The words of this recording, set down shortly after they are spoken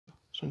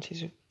So in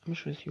case I'm gonna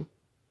share with you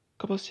a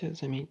couple of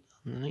sales I made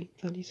on the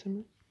 9th of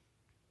December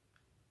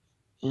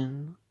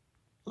and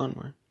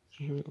onward.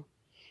 So here we go.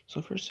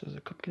 So first is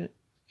a Cupcat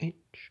H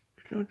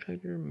original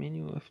charger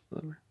manual lift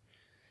lever.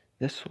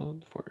 This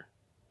sold for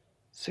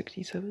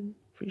 $67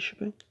 free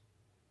shipping,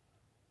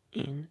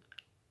 and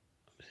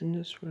within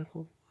this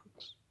vertical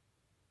box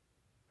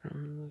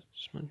from the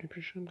smart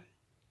nutrition guy,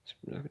 it's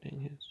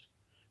marketing his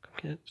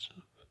Cupcat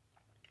stuff.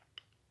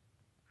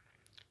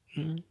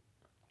 And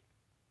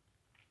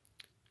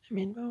I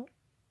made about,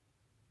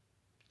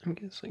 I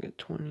guess, like a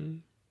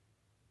 $22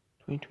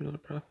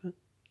 profit.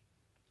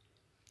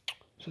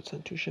 So it's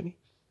not too shabby.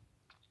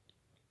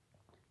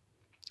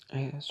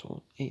 I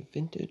sold a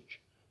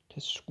vintage to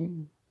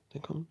school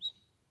that comes.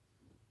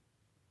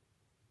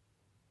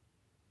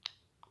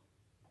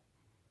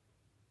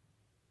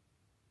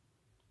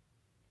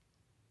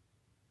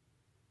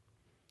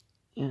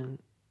 And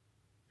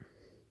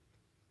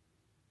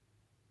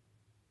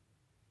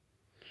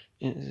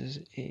it is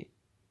a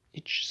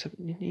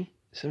H70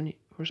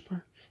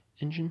 horsepower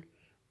engine,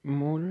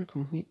 motor,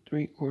 complete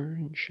 3/4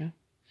 inch shaft.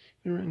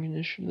 Good run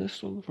condition. This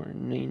sold for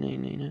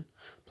 $99.99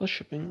 plus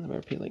shipping. I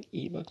paid like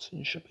 $8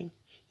 in shipping.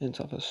 And it's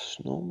off a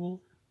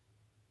snowball.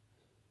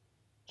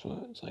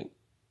 So it's like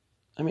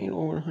I made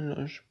over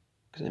 $100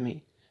 because I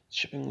made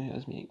shipping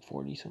has me like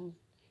 40 something.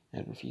 I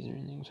had fees or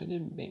anything, so I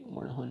did make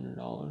more than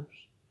 $100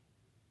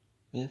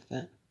 with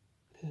that.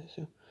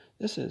 So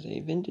this is a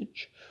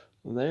vintage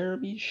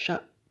Larrabee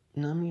shot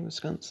Menominee,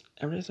 Wisconsin.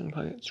 Everything's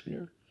pocket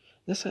screwdriver.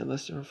 This I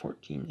listed for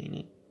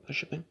 $14.99 plus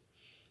shipping,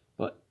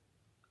 but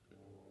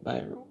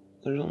buyer,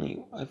 there's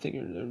only, I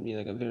figured there would be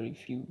like a very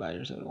few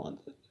buyers that would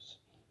want this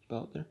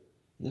out there.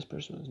 And this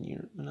person was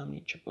near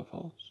Menominee, Chippewa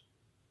Falls.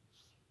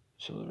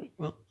 So like,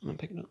 well, I'm gonna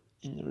pick it up.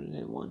 And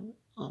there was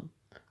one.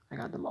 I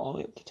got them all the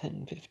way up to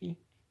 $10.50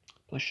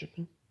 plus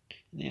shipping,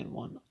 and they had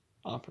one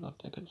offered off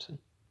that I could have said,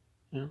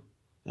 you know,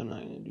 I'm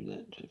not gonna do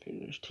that. So I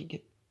figured just take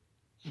it,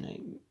 and I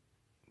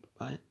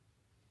buy it,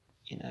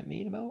 and I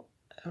made about,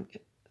 I would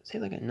get, say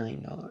like a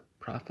 $9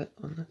 profit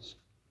on this.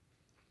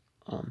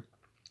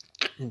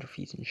 Under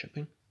fees and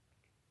shipping,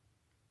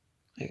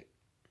 like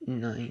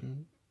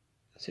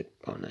let's say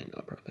about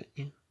 $9 profit,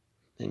 yeah,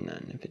 then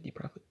 $9.50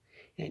 profit.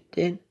 And I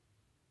did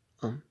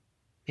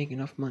make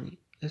enough money.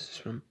 This is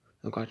from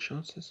the God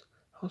Shouts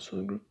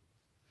household group,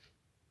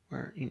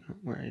 where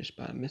I just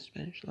bought Miss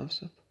Spanish Love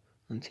stuff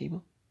on the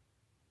table,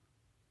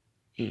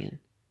 and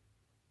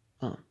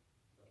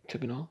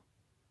took it all.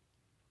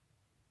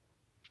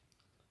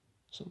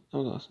 So that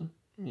was awesome.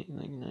 I made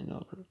like $9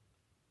 profit.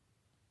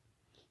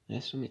 I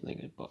still made like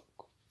a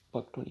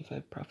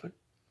 $1.25 profit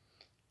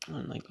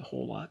on like the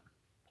whole lot.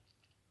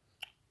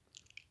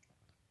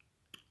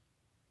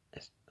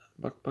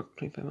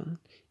 $1.25 on.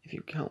 If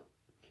you count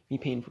me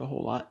paying for the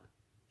whole lot,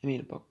 I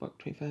made a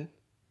 $1.25.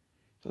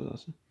 So that was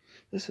awesome.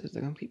 This is the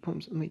Complete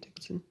Poems of Emily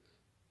Dickinson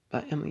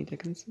by Emily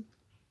Dickinson,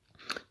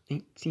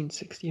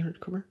 1860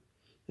 hardcover.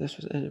 This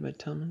was edited by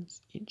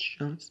Thomas H.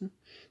 Johnson.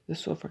 This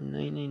sold for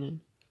 $9.99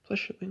 plus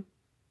shipping.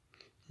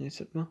 And I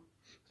said, well,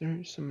 there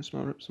are some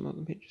small rips on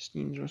the pages.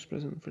 Dean's Roast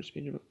present on the first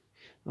page of the book.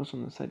 And also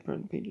on the side part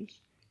of the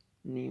pages.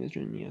 The name is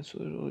written, yeah, so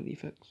there's all the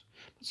defects.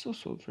 But still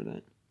sold for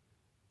that.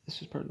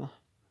 This is part of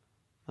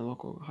my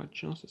local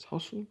Hodgson's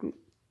household group.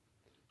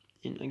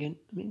 And again,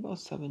 I made about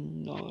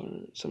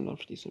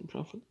 $7.50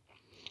 profit.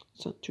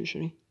 It's not too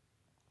shitty.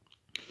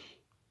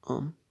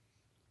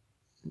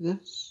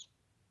 This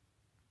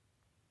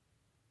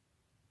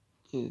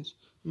is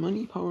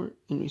Money, Power,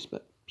 and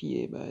Respect,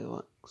 PA by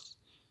Lux,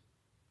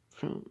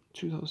 from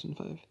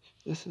 2005.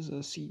 This is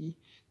a CD.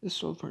 This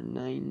sold for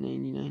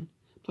 $9.99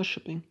 plus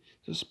shipping.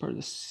 This is part of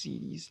the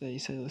CDs that I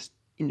sell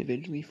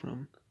individually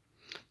from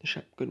the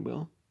Shop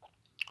Goodwill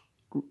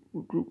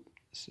group.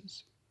 This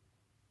is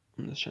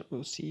from the Shop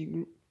Goodwill C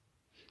group.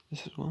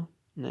 This as well,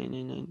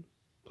 $9.99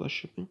 plus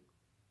shipping.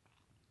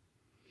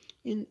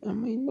 And I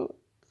made about,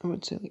 I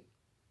would say like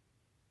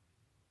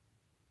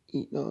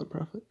 $8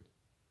 profit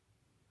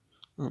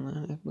on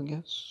that, I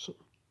guess. So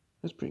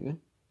that's pretty good.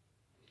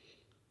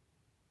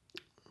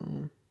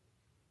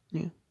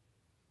 Yeah.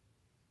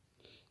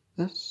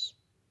 This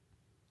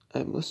I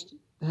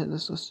had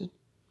this listed.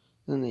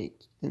 Then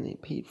they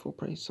paid full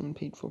price. Someone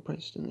paid full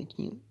price. Then they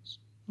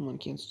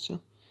canceled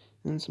sale.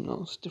 And then someone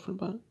else different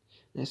about it.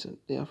 And I said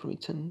they offered me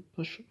 10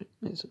 plus shipping.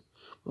 And I said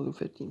we'll do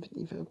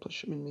 15.55 plus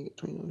shipping, make it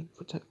 $20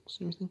 for tax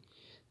and everything.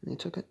 And they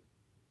took it.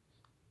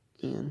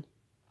 And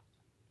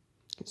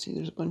you can see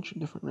there's a bunch of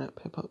different rap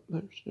hip hop.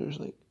 There's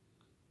like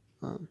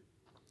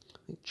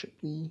Chip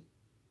Lee,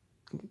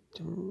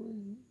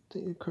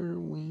 the Carter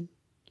Wayne,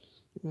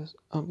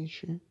 I'll be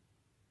sure,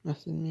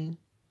 Method Man.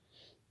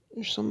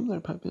 There's some that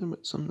are popular,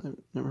 but some that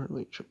I've never heard,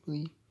 like Chip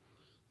Lee,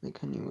 like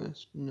Kanye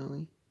West,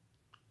 Nelly.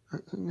 I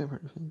think I've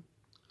heard of him.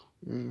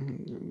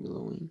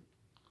 Lil Wayne.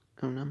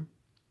 I don't know.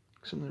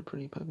 Some that are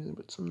pretty popular,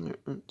 but some that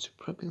aren't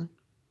super popular.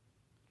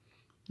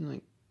 And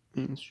like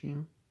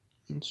mainstream.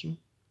 And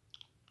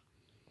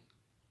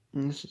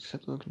this is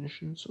acceptable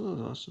condition, so that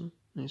was awesome.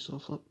 Nice little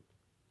flip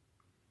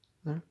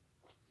there.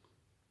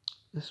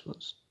 This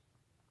was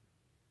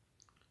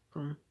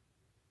from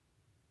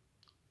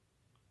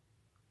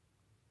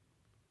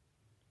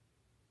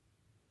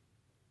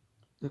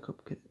the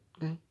Cupcake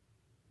guy,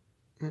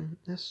 and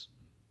this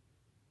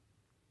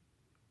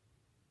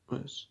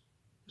was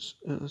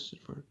listed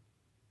for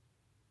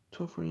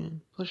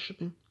 $12.49 plus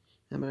shipping,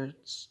 and I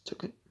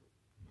took it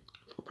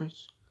full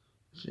price.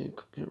 It's a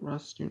Cupcake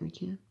Ross Steering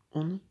Routine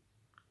only,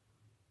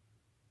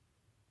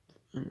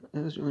 and I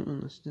was the only one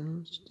listed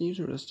on this. These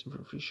were listed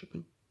for free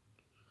shipping,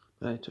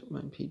 but I took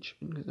mine paid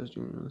shipping because I was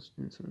doing a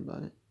listing and someone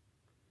bought it.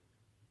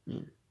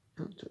 And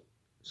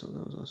so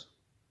that was awesome.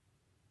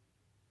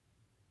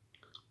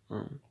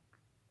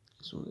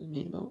 So it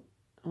made about,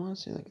 I want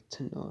to say like a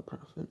 $10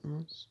 profit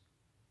almost.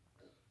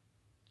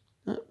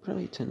 Not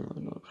probably $10,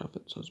 $11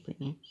 profit, so it's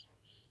pretty nice.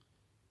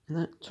 And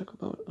that took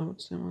about, I want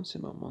to say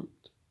about a month.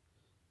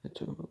 It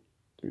took about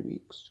 3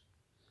 weeks.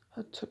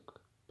 That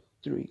took about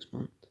 3 weeks,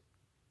 month.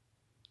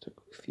 It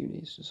took a few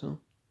days to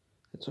sell.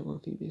 That took a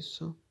few days to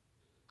sell.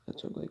 That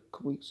took like a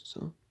couple weeks to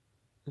sell.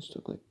 This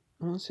took like,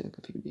 I want to say like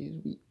a few days,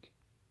 a week.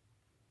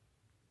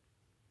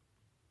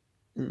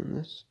 And then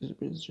this is a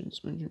British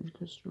Suspension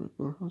Crystal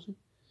Door Housing.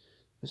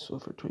 This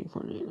sold for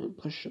 $24.99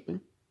 plus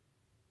shipping.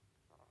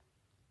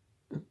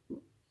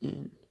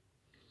 And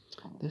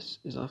this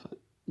is off an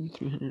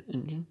E300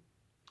 engine.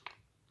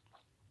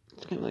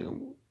 It's kind of like a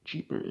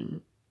cheaper,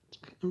 and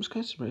I was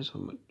kind of surprised how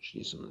much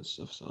some of this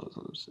stuff sells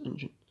on this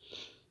engine.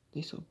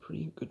 They sell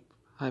pretty good,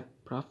 high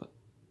profits.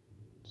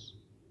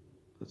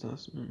 That's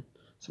awesome. And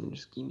someone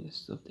just gave me this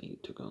stuff they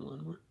took on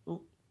lawnmower.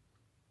 Oh,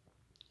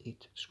 they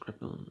took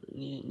scrap on,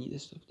 and they didn't need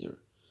this stuff. They were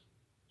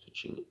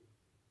switching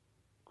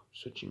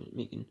it,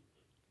 making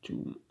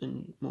 2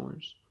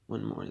 mowers.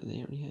 1 mower that they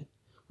already had,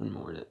 1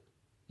 mower that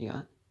they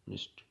got, and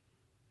just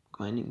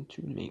combining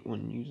 2 to make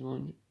 1 usable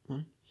one.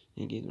 And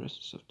he gave the rest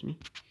of the stuff to me.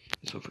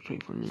 It sold for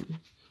 $24.99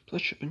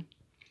 plus shipping,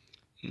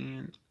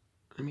 and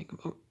I make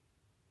about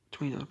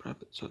 $20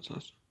 profit, so it's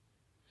awesome.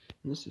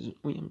 And this is an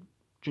OEM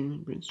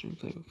genuine brainstorm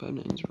flag of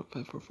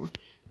 5900544.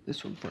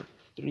 This one for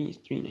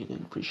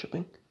 $33.99 free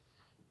shipping.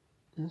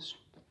 And this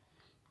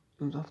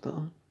comes off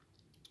the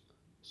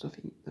stuff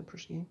that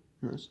person gave.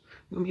 And this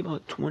gonna be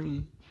about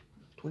 $22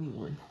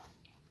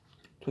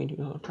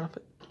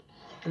 profit.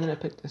 And then I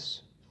picked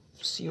this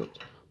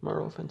sealed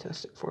Marvel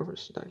Fantastic Four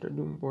vs. Dr.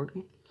 Doom board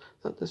game.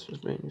 Thought this was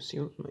brand new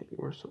sealed, might be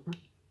worth something,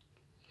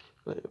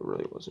 but it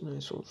really wasn't. I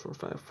sold for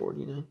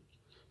 $5.49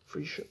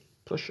 free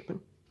plus shipping,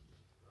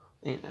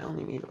 and I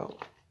only made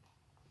about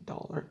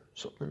 $1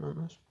 something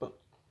on this, but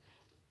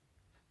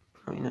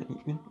probably not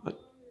even. But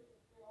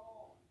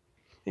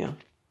yeah,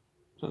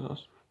 so that's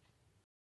awesome.